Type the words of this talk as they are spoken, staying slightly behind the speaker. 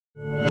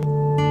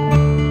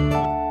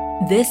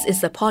This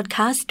is a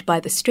podcast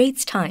by The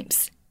Straits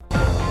Times.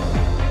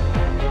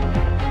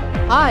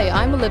 Hi,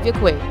 I'm Olivia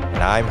Quay. And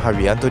I'm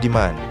Haryanto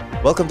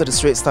Diman. Welcome to The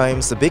Straits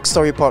Times, the Big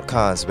Story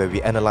podcast where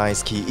we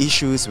analyse key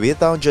issues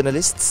with our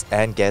journalists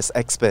and guest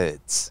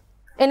experts.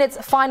 In its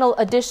final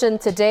edition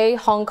today,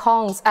 Hong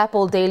Kong's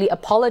Apple Daily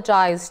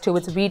apologized to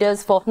its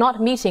readers for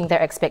not meeting their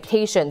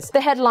expectations.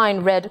 The headline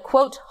read,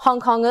 quote,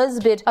 Hong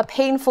Kongers bid a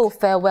painful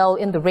farewell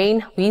in the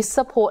rain. We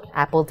support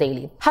Apple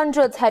Daily.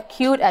 Hundreds had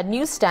queued at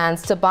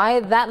newsstands to buy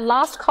that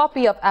last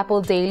copy of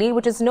Apple Daily,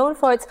 which is known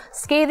for its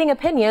scathing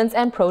opinions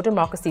and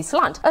pro-democracy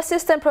slant.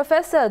 Assistant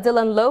Professor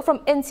Dylan Low from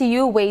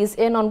NTU weighs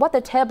in on what the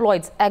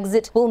tabloid's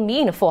exit will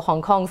mean for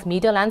Hong Kong's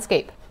media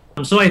landscape.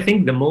 So I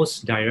think the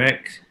most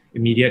direct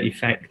immediate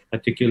effect,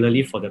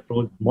 particularly for the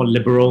more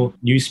liberal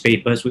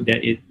newspapers, is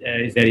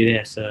that it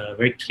has a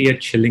very clear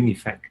chilling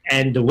effect.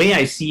 And the way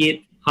I see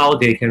it, how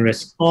they can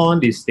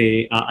respond is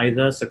they are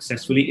either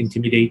successfully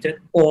intimidated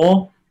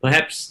or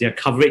perhaps their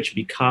coverage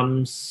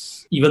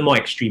becomes even more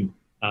extreme.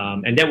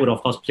 And that would,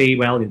 of course, play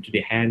well into the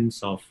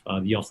hands of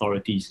the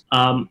authorities.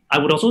 I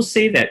would also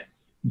say that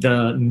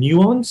the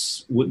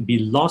nuance would be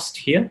lost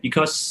here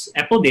because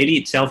Apple Daily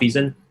itself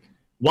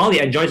while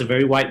it enjoys a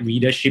very wide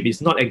readership, it's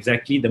not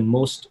exactly the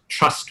most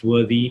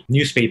trustworthy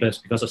newspapers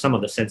because of some of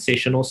the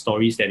sensational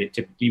stories that it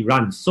typically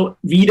runs. So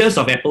readers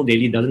of Apple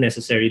Daily don't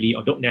necessarily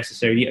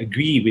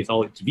agree with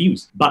all its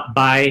views. But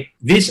by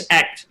this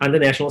act under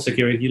national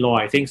security law,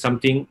 I think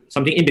something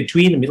in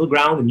between, the middle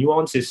ground, the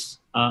nuance is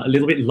a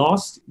little bit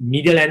lost.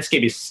 Media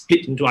landscape is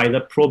split into either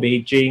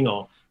pro-Beijing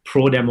or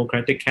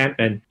pro-democratic camp,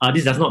 and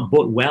this does not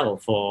bode well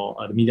for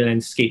the media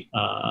landscape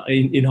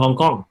in Hong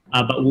Kong.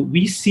 But would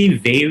we see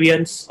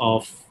variants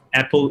of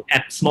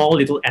small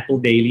little Apple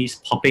dailies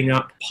popping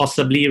up,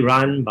 possibly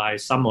run by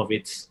some of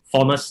its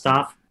former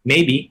staff,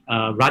 maybe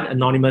run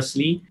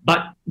anonymously?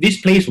 But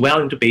this plays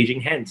well into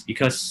Beijing hands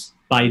because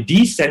by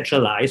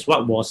decentralize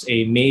what was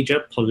a major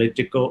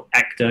political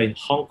actor in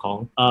Hong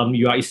Kong,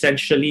 you are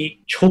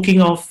essentially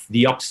choking off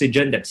the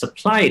oxygen that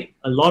supplied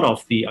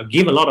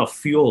gave a lot of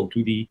fuel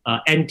to the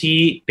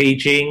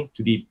anti-Beijing,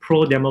 to the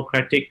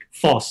pro-democratic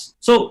force.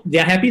 So they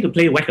are happy to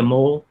play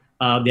whack-a-mole.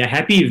 They are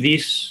happy if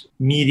these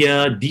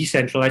media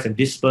decentralize and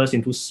disperse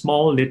into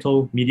small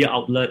little media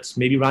outlets,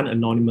 maybe run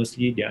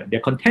anonymously. They're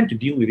content to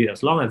deal with it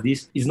as long as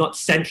this is not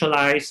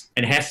centralized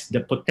and has the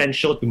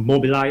potential to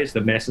mobilize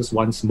the masses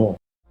once more.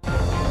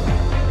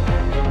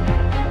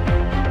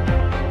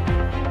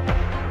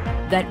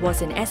 That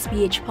was an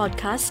SPH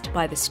podcast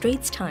by The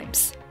Straits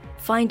Times.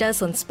 Find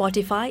us on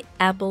Spotify,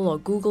 Apple or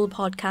Google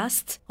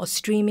Podcasts, or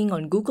streaming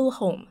on Google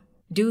Home.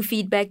 Do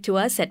feedback to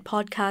us at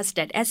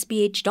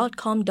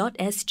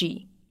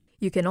podcast@sph.com.sg.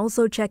 You can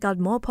also check out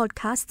more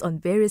podcasts on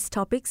various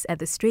topics at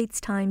The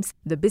Straits Times,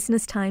 The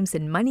Business Times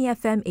and Money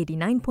FM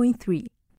 89.3.